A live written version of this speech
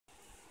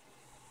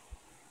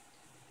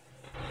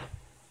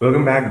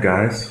Welcome back,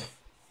 guys.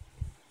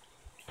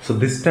 So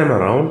this time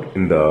around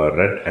in the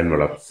red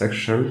envelope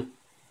section,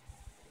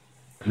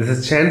 there's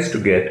a chance to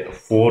get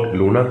 4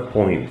 lunar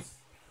points.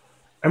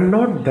 I'm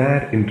not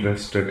that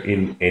interested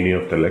in any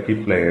of the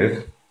lucky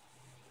players,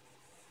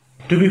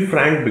 to be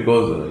frank,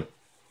 because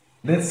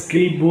their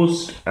skill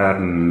boosts are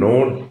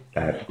not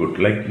that good,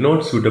 like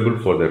not suitable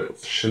for their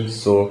position.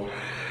 So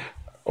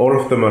all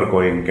of them are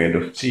going kind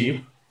of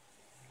cheap.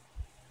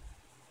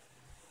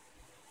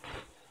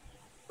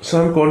 So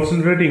I'm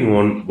concentrating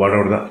on what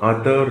are the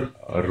other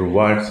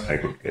rewards I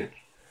could get.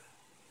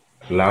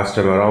 Last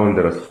time around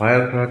there was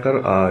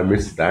Firecracker, I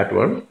missed that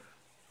one.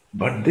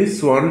 But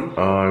this one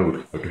I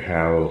would have to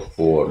have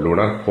for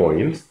lunar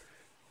coins.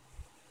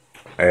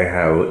 I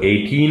have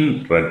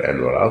 18 red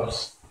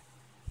envelopes,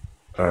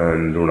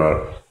 and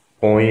lunar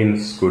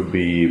coins could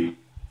be.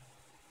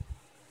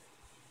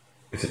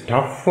 It's a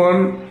tough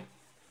one.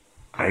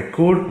 I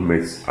could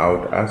miss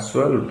out as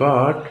well,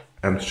 but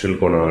I'm still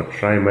gonna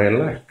try my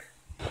luck.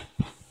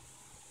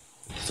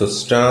 So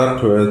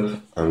start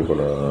with, I'm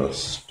gonna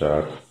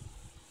start.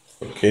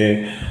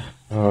 Okay,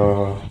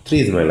 3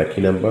 is my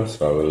lucky number,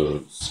 so I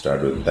will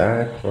start with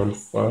that one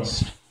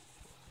first.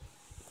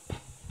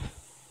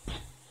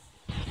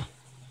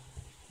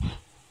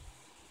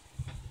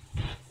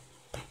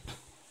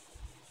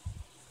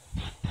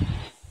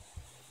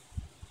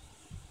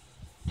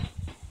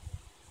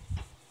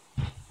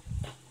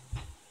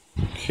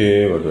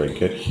 Okay, what do I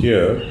get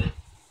here?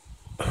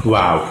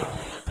 Wow,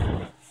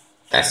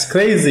 that's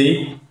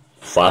crazy.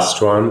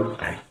 First one,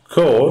 I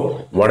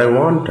got what I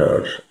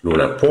wanted.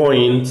 Lunar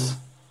points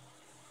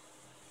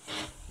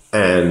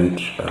and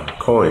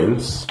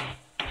coins.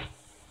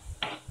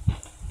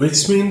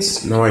 Which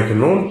means now I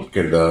cannot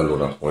get the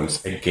Lunar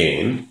points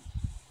again.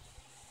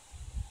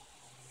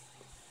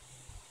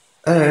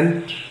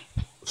 And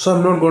so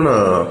I'm not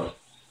gonna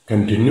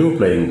continue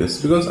playing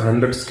this because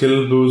 100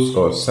 skill boost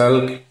or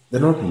Selk,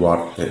 they're not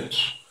worth it.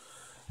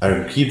 I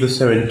could keep the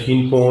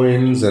 17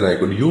 points and I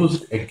could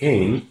use it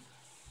again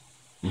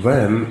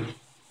when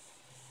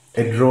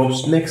it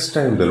drops next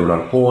time, the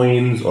lunar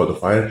coins or the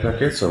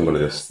firecrackers. So I'm gonna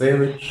just save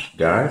it,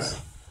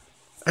 guys,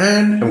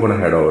 and I'm gonna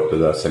head over to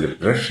the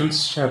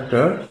celebrations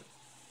chapter,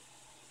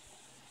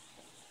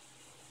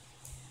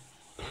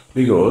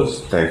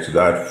 because thanks to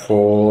that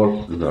 4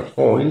 lunar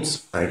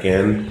points I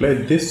can play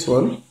this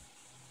one.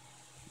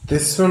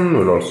 This one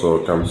will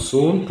also come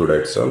soon, today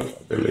itself,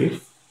 I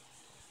believe.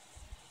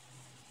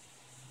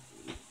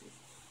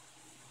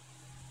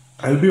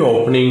 I'll be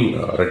opening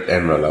red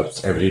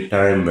envelopes every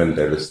time when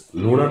there is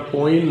lunar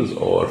coins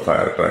or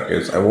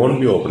firecrackers. I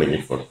won't be opening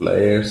it for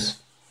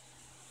players.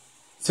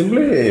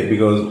 Simply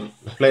because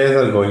players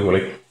are going for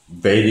like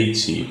very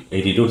cheap.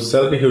 82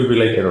 Selby, he will be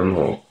like, I don't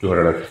know,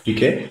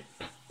 250k.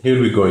 He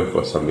will be going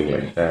for something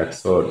like that.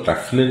 So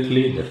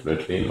definitely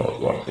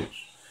not worth it.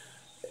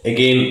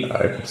 Again,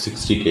 I put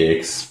 60k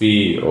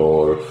XP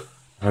or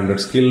 100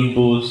 skill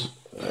boost.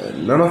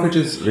 None of it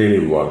is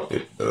really worth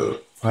it.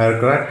 The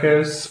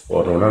firecrackers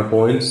or lunar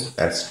points,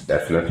 that's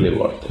definitely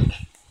worth it.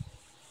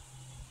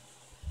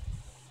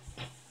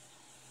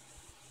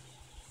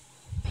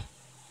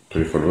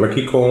 24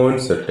 lucky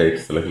coins, that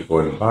takes the lucky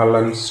coin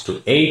balance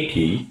to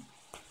 80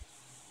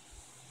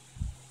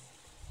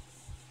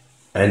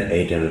 and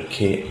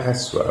 800k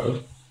as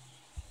well.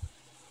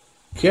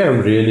 Okay,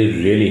 I'm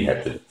really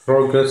happy with the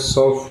progress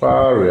so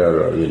far.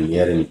 We're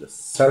nearing the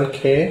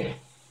Selk.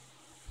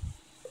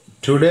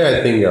 Today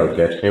I think I'll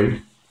get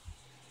him.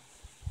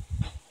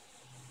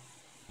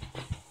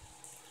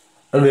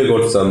 And we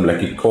got some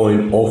lucky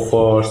coin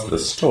offers at the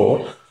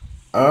store.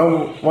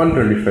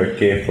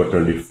 125k for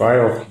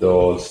 25 of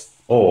those,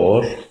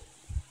 or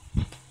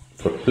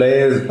for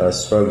players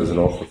as well. There's an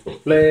offer for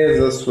players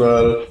as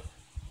well.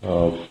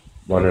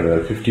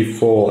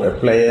 154 a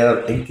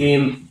player.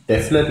 Again,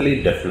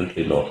 definitely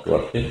not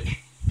worth it.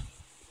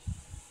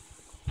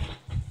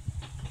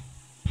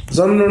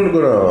 So I'm not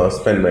gonna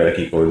spend my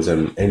lucky coins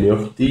on any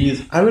of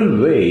these. I'll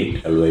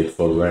wait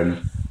for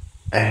when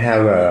I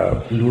have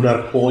a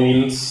lunar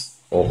coins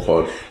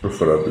offer,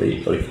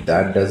 preferably. If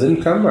that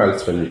doesn't come, I'll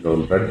spend it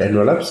on red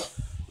envelopes.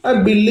 I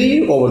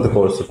believe over the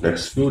course of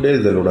next few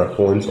days the lunar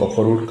coins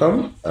offer would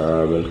come.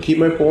 I will keep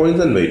my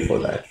points and wait for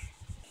that.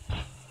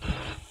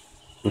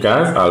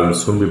 Guys, I'll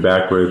soon be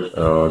back with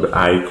the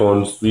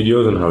icons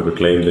videos and how to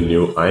claim the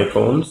new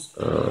icons.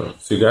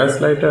 See you guys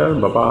later.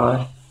 Bye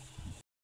bye.